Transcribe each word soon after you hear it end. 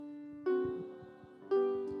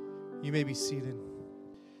You may be seated.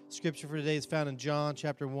 Scripture for today is found in John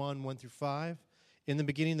chapter 1, 1 through 5. In the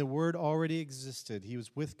beginning, the Word already existed. He was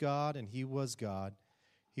with God, and He was God.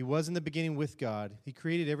 He was in the beginning with God. He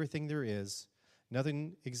created everything there is.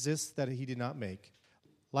 Nothing exists that He did not make.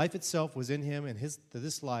 Life itself was in Him, and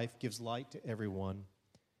this life gives light to everyone.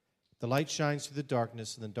 The light shines through the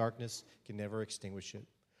darkness, and the darkness can never extinguish it.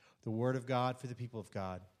 The Word of God for the people of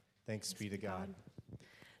God. Thanks be to God.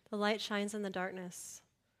 The light shines in the darkness,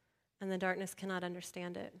 and the darkness cannot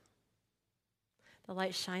understand it. The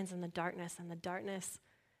light shines in the darkness, and the darkness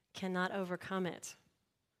cannot overcome it.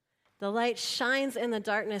 The light shines in the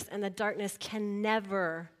darkness, and the darkness can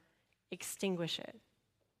never extinguish it.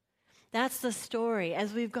 That's the story.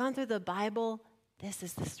 As we've gone through the Bible, this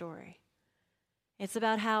is the story. It's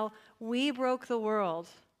about how we broke the world,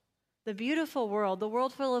 the beautiful world, the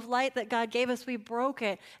world full of light that God gave us. We broke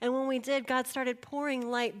it. And when we did, God started pouring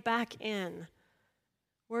light back in,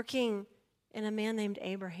 working in a man named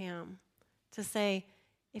Abraham to say,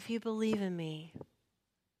 if you believe in me,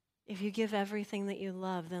 if you give everything that you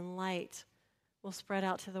love, then light will spread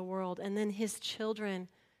out to the world. And then his children,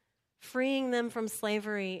 freeing them from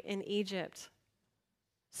slavery in Egypt,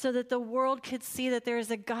 so that the world could see that there is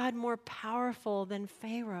a God more powerful than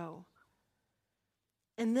Pharaoh.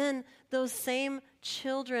 And then those same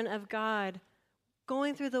children of God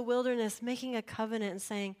going through the wilderness, making a covenant and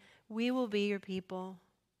saying, we will be your people.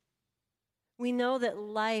 We know that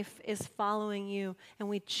life is following you, and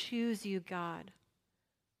we choose you, God.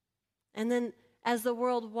 And then as the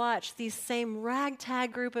world watched, these same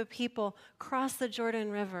ragtag group of people cross the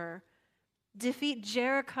Jordan River, defeat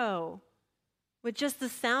Jericho with just the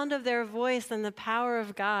sound of their voice and the power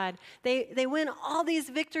of God. They win all these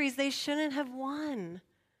victories they shouldn't have won.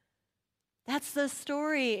 That's the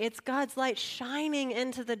story. It's God's light shining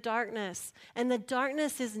into the darkness, and the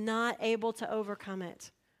darkness is not able to overcome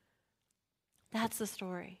it. That's the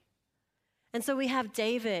story. And so we have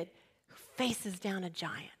David who faces down a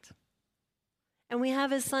giant. And we have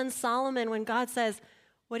his son Solomon when God says,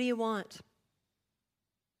 what do you want?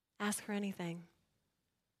 Ask for anything.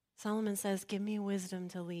 Solomon says, give me wisdom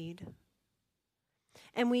to lead.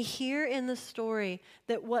 And we hear in the story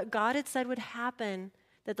that what God had said would happen,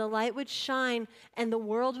 that the light would shine and the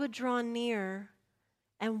world would draw near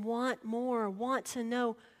and want more, want to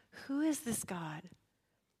know, who is this God?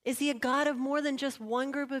 Is he a God of more than just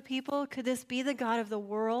one group of people? Could this be the God of the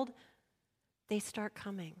world? They start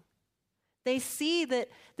coming. They see that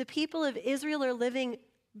the people of Israel are living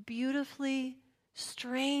beautifully,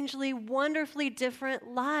 strangely, wonderfully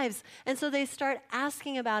different lives. And so they start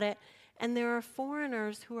asking about it. And there are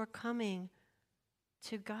foreigners who are coming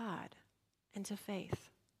to God and to faith.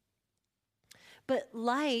 But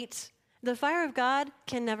light, the fire of God,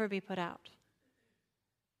 can never be put out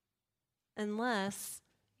unless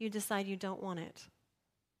you decide you don't want it.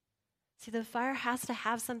 See, the fire has to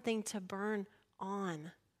have something to burn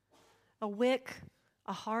on. A wick,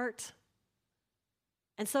 a heart.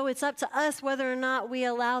 And so it's up to us whether or not we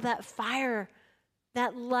allow that fire,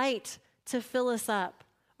 that light to fill us up,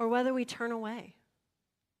 or whether we turn away.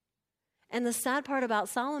 And the sad part about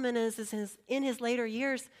Solomon is in his later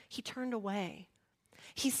years, he turned away.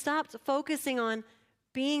 He stopped focusing on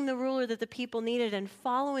being the ruler that the people needed and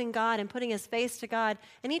following God and putting his face to God.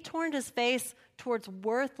 And he turned his face towards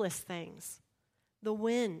worthless things, the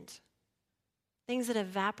wind, things that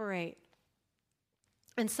evaporate.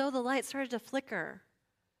 And so the light started to flicker.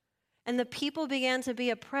 And the people began to be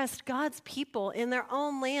oppressed, God's people in their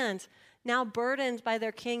own land, now burdened by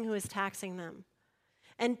their king who is taxing them.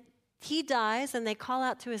 And he dies, and they call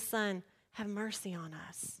out to his son, have mercy on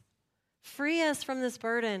us. Free us from this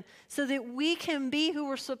burden so that we can be who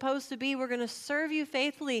we're supposed to be. We're going to serve you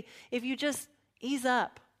faithfully if you just ease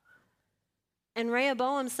up. And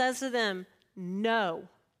Rehoboam says to them, no.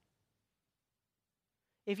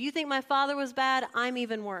 If you think my father was bad, I'm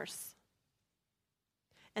even worse.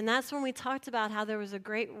 And that's when we talked about how there was a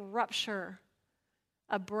great rupture,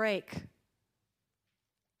 a break.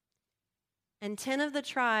 And 10 of the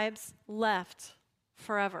tribes left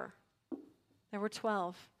forever. There were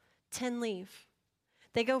 12. 10 leave.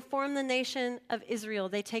 They go form the nation of Israel.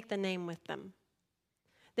 They take the name with them.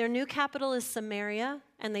 Their new capital is Samaria,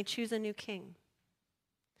 and they choose a new king.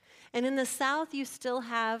 And in the south, you still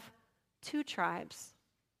have 2 tribes.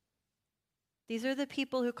 These are the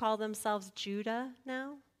people who call themselves Judah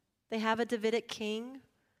now. They have a Davidic king,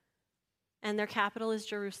 and their capital is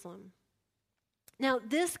Jerusalem. Now,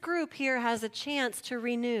 this group here has a chance to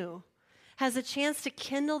renew, has a chance to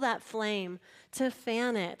kindle that flame, to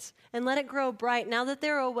fan it, and let it grow bright now that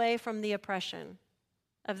they're away from the oppression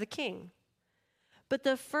of the king. But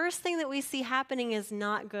the first thing that we see happening is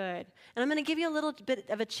not good. And I'm going to give you a little bit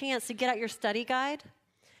of a chance to get out your study guide.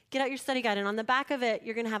 Get out your study guide, and on the back of it,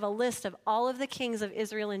 you're going to have a list of all of the kings of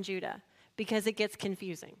Israel and Judah, because it gets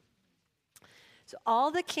confusing. So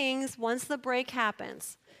all the kings, once the break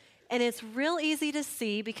happens, and it's real easy to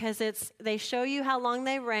see because they show you how long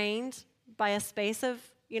they reigned by a space of,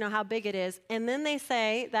 how big it is, and then they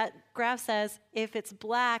say, that graph says, if it's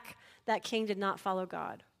black, that king did not follow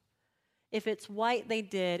God. If it's white, they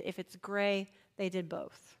did. If it's gray, they did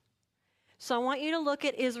both. So I want you to look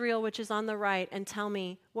at Israel, which is on the right, and tell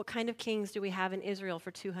me, what kind of kings do we have in Israel for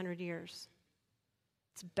 200 years?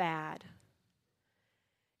 It's bad.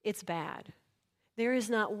 It's bad. There is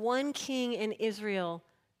not one king in Israel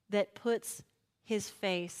that puts his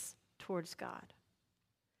face towards God.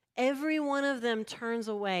 Every one of them turns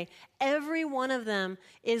away. Every one of them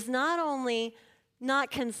is not only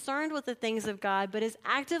not concerned with the things of God, but is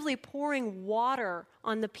actively pouring water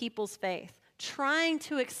on the people's faith, trying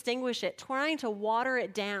to extinguish it, trying to water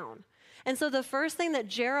it down. And so the first thing that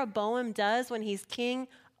Jeroboam does when he's king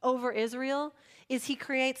over Israel is he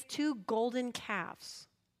creates 2 golden calves,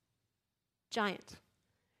 giant,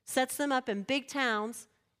 sets them up in big towns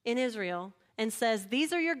in Israel and says,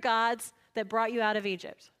 these are your gods that brought you out of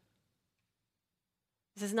Egypt.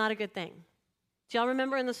 This is not a good thing. Do y'all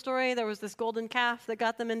remember in the story there was this golden calf that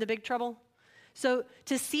got them into big trouble? So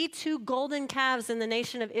to see 2 golden calves in the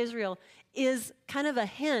nation of Israel is kind of a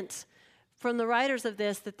hint from the writers of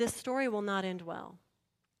this that this story will not end well.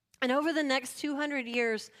 And over the next 200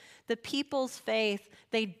 years, the people's faith,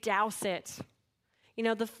 they douse it.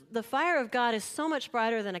 The fire of God is so much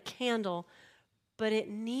brighter than a candle, but it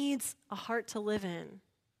needs a heart to live in.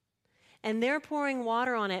 And they're pouring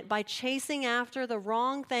water on it by chasing after the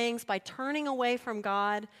wrong things, by turning away from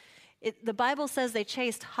God. The Bible says they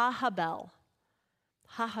chased Hahabel.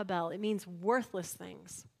 Hahabel, it means worthless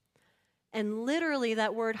things. And literally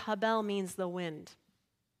that word Habel means the wind.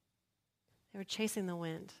 They were chasing the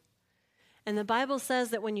wind. And the Bible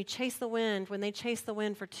says that when they chase the wind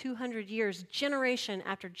for 200 years, generation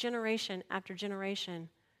after generation after generation,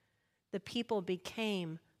 the people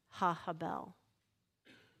became Hahabel.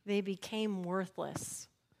 They became worthless.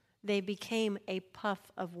 They became a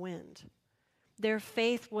puff of wind. Their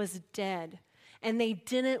faith was dead, and they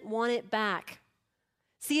didn't want it back.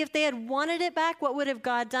 See, if they had wanted it back, what would have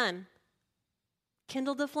God done?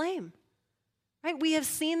 Kindled the flame. Right? We have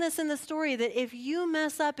seen this in the story that if you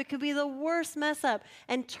mess up, it could be the worst mess up,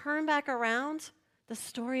 and turn back around, the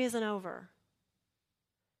story isn't over.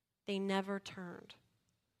 They never turned.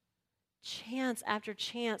 Chance after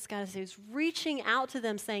chance, God is reaching out to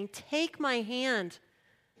them saying, take my hand.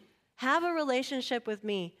 Have a relationship with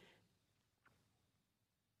me.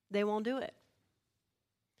 They won't do it.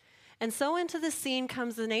 And so into the scene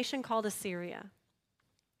comes the nation called Assyria.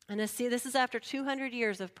 And this is after 200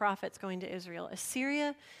 years of prophets going to Israel.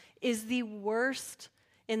 Assyria is the worst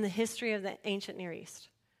in the history of the ancient Near East.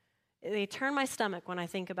 They turn my stomach when I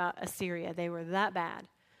think about Assyria. They were that bad.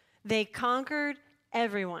 They conquered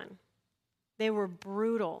everyone. They were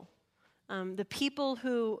brutal. The people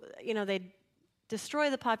who, they'd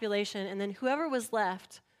destroy the population, and then whoever was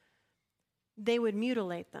left, they would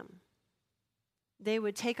mutilate them. They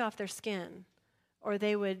would take off their skin, or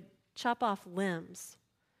they would chop off limbs.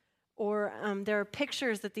 Or there are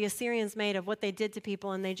pictures that the Assyrians made of what they did to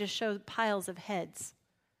people, and they just showed piles of heads.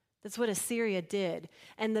 That's what Assyria did.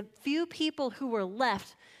 And the few people who were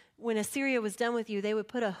left, when Assyria was done with you, they would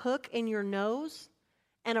put a hook in your nose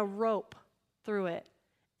and a rope through it.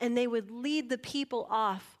 And they would lead the people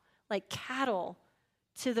off like cattle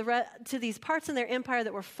to these parts in their empire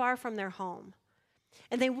that were far from their home.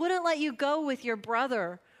 And they wouldn't let you go with your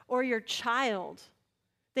brother or your child.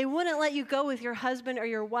 They wouldn't let you go with your husband or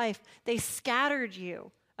your wife. They scattered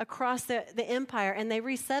you across the empire, and they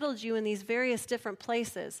resettled you in these various different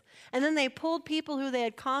places. And then they pulled people who they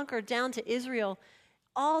had conquered down to Israel,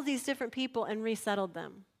 all these different people, and resettled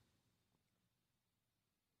them.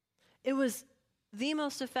 It was the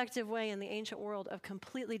most effective way in the ancient world of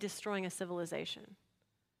completely destroying a civilization.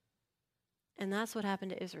 And that's what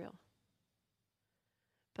happened to Israel.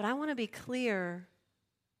 But I want to be clear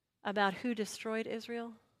about who destroyed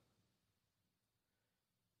Israel.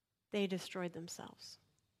 They destroyed themselves.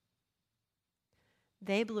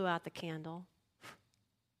 They blew out the candle.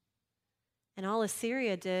 And all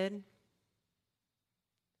Assyria did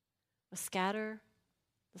was scatter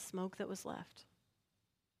the smoke that was left.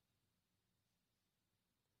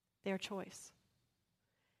 Their choice.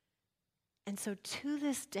 And so to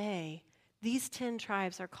this day, these 10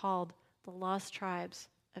 tribes are called the lost tribes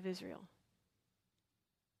of Israel.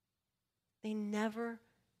 They never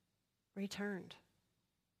returned.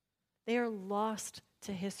 They are lost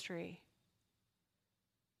to history.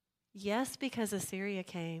 Yes, because Assyria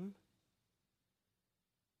came,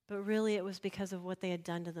 but really it was because of what they had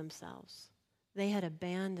done to themselves. They had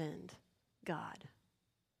abandoned God.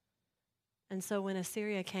 And so when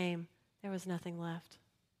Assyria came, there was nothing left.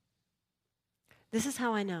 This is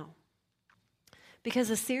how I know. Because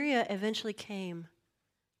Assyria eventually came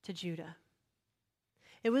to Judah.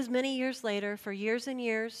 It was many years later, for years and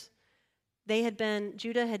years,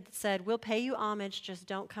 Judah had said, we'll pay you homage, just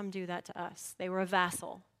don't come do that to us. They were a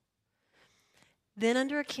vassal. Then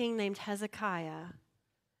under a king named Hezekiah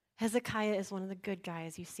is one of the good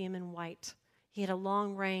guys. You see him in white. He had a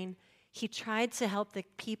long reign. He tried to help the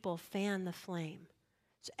people fan the flame.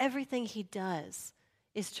 So everything he does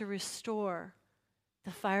is to restore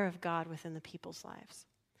the fire of God within the people's lives.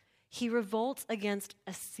 He revolts against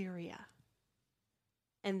Assyria,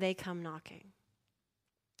 and they come knocking.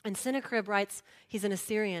 And Sennacherib writes, he's an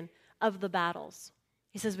Assyrian, of the battles.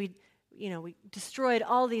 He says, we destroyed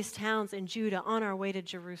all these towns in Judah on our way to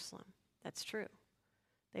Jerusalem. That's true.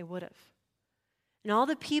 They would have. And all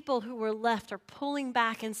the people who were left are pulling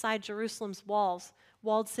back inside Jerusalem's walls.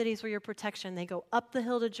 Walled cities were your protection. They go up the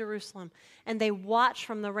hill to Jerusalem, and they watch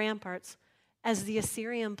from the ramparts as the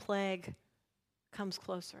Assyrian plague comes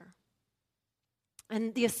closer.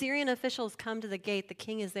 And the Assyrian officials come to the gate. The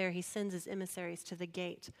king is there. He sends his emissaries to the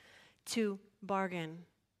gate to bargain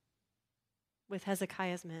with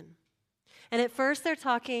Hezekiah's men. And at first they're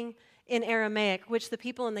talking in Aramaic, which the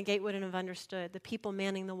people in the gate wouldn't have understood. The people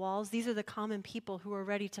manning the walls, these are the common people who are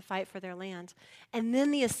ready to fight for their land. And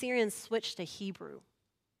then the Assyrians switched to Hebrew.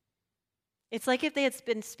 It's like if they had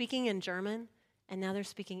been speaking in German and now they're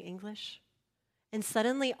speaking English. And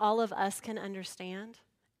suddenly all of us can understand.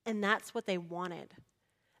 And that's what they wanted.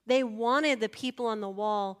 They wanted the people on the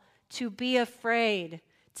wall to be afraid,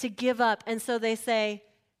 to give up. And so they say,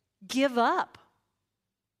 give up.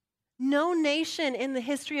 No nation in the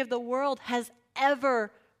history of the world has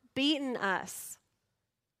ever beaten us.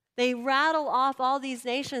 They rattle off all these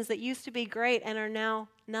nations that used to be great and are now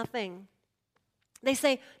nothing. They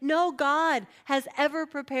say, no God has ever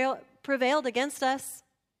prevailed against us.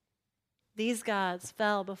 These gods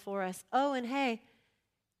fell before us. Oh, and hey,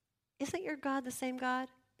 isn't your God the same God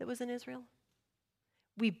that was in Israel?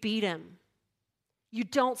 We beat him. You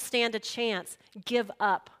don't stand a chance. Give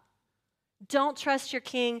up. Don't trust your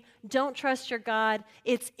king. Don't trust your God.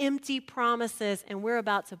 It's empty promises, and we're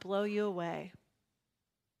about to blow you away.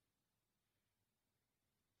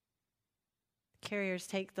 The carriers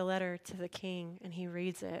take the letter to the king, and he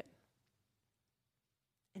reads it.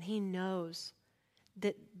 And he knows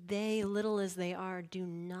that they, little as they are, do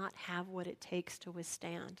not have what it takes to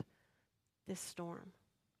withstand this storm.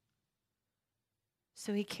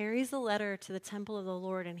 So he carries the letter to the temple of the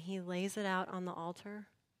Lord, and he lays it out on the altar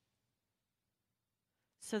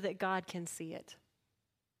so that God can see it.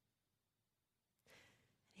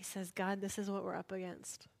 He says, God, this is what we're up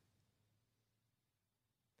against.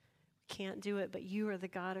 We can't do it, but you are the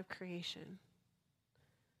God of creation.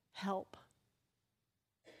 Help.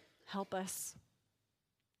 Help us.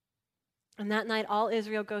 And that night, all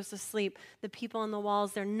Israel goes to sleep. The people on the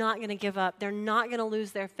walls, they're not going to give up. They're not going to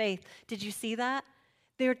lose their faith. Did you see that?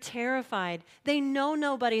 They're terrified. They know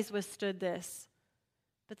nobody's withstood this.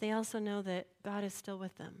 But they also know that God is still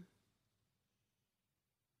with them.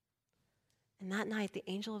 And that night, the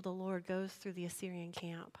angel of the Lord goes through the Assyrian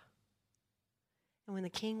camp. And when the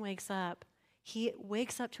king wakes up, he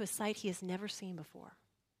wakes up to a sight he has never seen before.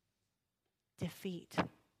 Defeat.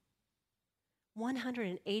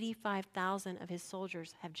 185,000 of his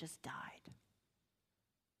soldiers have just died.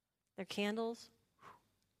 Their candles,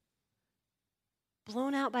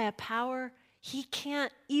 blown out by a power he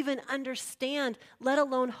can't even understand, let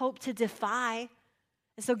alone hope to defy.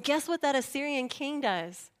 And so guess what that Assyrian king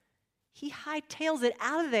does? He hightails it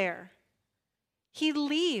out of there. He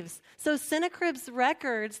leaves. So Sennacherib's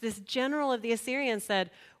records, this general of the Assyrians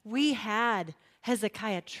said, we had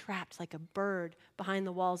Hezekiah trapped like a bird behind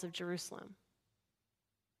the walls of Jerusalem.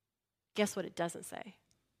 Guess what it doesn't say?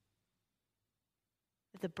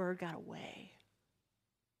 That the bird got away.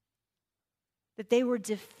 That they were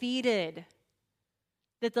defeated.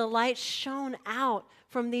 That the light shone out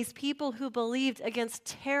from these people who believed against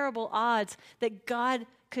terrible odds that God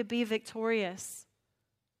could be victorious.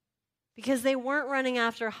 Because they weren't running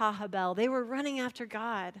after Hahabel. They were running after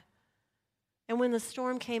God. And when the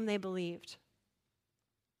storm came, they believed.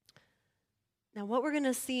 Now, what we're going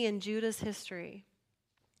to see in Judah's history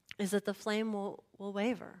is that the flame will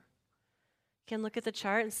waver. You can look at the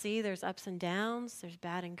chart and see there's ups and downs, there's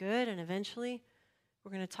bad and good, and eventually,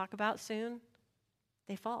 we're going to talk about soon,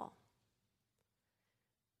 they fall.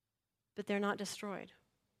 but they're not destroyed.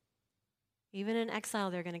 Even in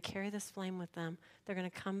exile, they're going to carry this flame with them. They're going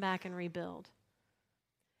to come back and rebuild.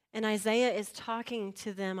 And Isaiah is talking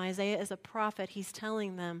to them. Isaiah is a prophet. He's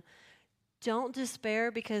telling them, don't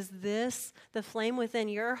despair, because the flame within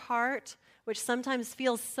your heart, which sometimes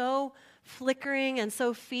feels so flickering and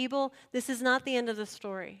so feeble, this is not the end of the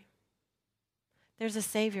story. There's a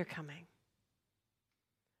Savior coming.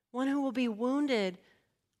 One who will be wounded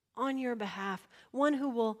on your behalf. One who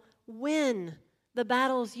will win the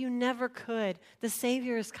battles you never could. The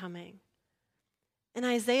Savior is coming. And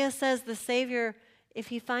Isaiah says the Savior, if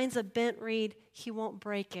he finds a bent reed, he won't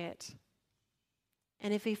break it.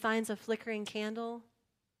 And if he finds a flickering candle,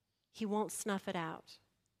 he won't snuff it out.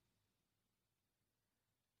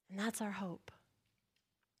 And that's our hope,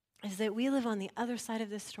 is that we live on the other side of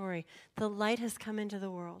this story. The light has come into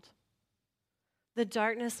the world. The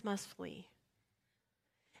darkness must flee.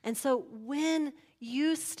 And so when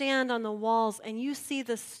you stand on the walls and you see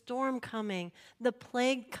the storm coming, the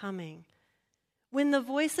plague coming, when the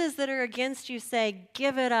voices that are against you say,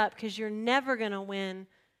 give it up because you're never going to win,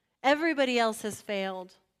 everybody else has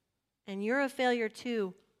failed, and you're a failure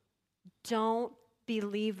too, don't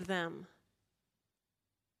believe them.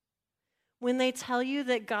 When they tell you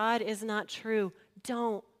that God is not true,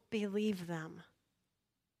 don't believe them.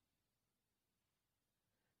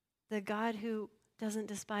 The God who doesn't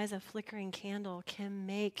despise a flickering candle can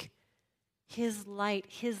make his light,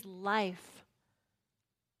 his life,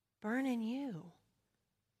 burn in you,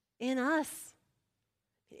 in us.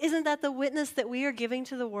 Isn't that the witness that we are giving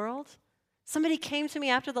to the world? Somebody came to me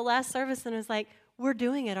after the last service and was like, we're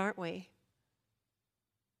doing it, aren't we? I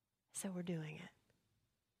said, we're doing it.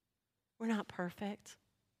 We're not perfect,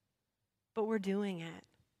 but we're doing it.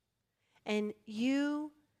 And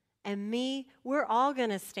you and me, we're all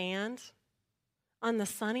going to stand on the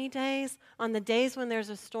sunny days, on the days when there's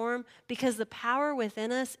a storm, because the power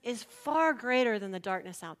within us is far greater than the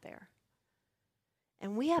darkness out there.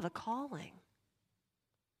 And we have a calling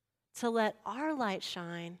to let our light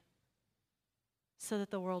shine so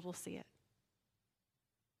that the world will see it.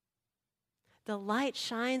 The light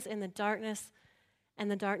shines in the darkness,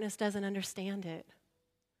 and the darkness doesn't understand it.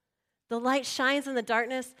 The light shines in the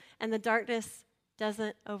darkness, and the darkness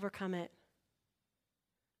doesn't overcome it.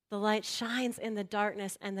 The light shines in the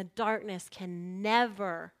darkness, and the darkness can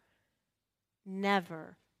never,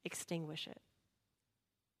 never extinguish it.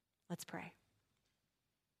 Let's pray.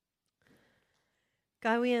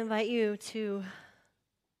 God, we invite you to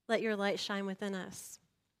let your light shine within us.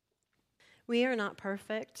 We are not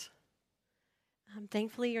perfect.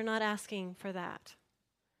 Thankfully, you're not asking for that.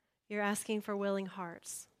 You're asking for willing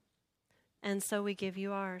hearts. And so we give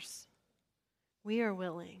you ours. We are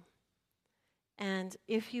willing. And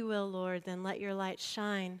if you will, Lord, then let your light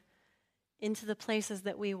shine into the places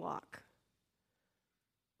that we walk.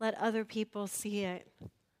 Let other people see it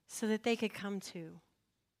so that they could come to.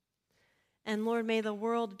 And Lord, may the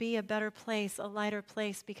world be a better place, a lighter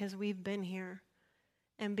place, because we've been here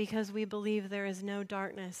and because we believe there is no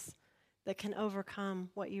darkness that can overcome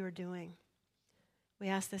what you are doing. We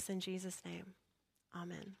ask this in Jesus' name.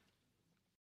 Amen.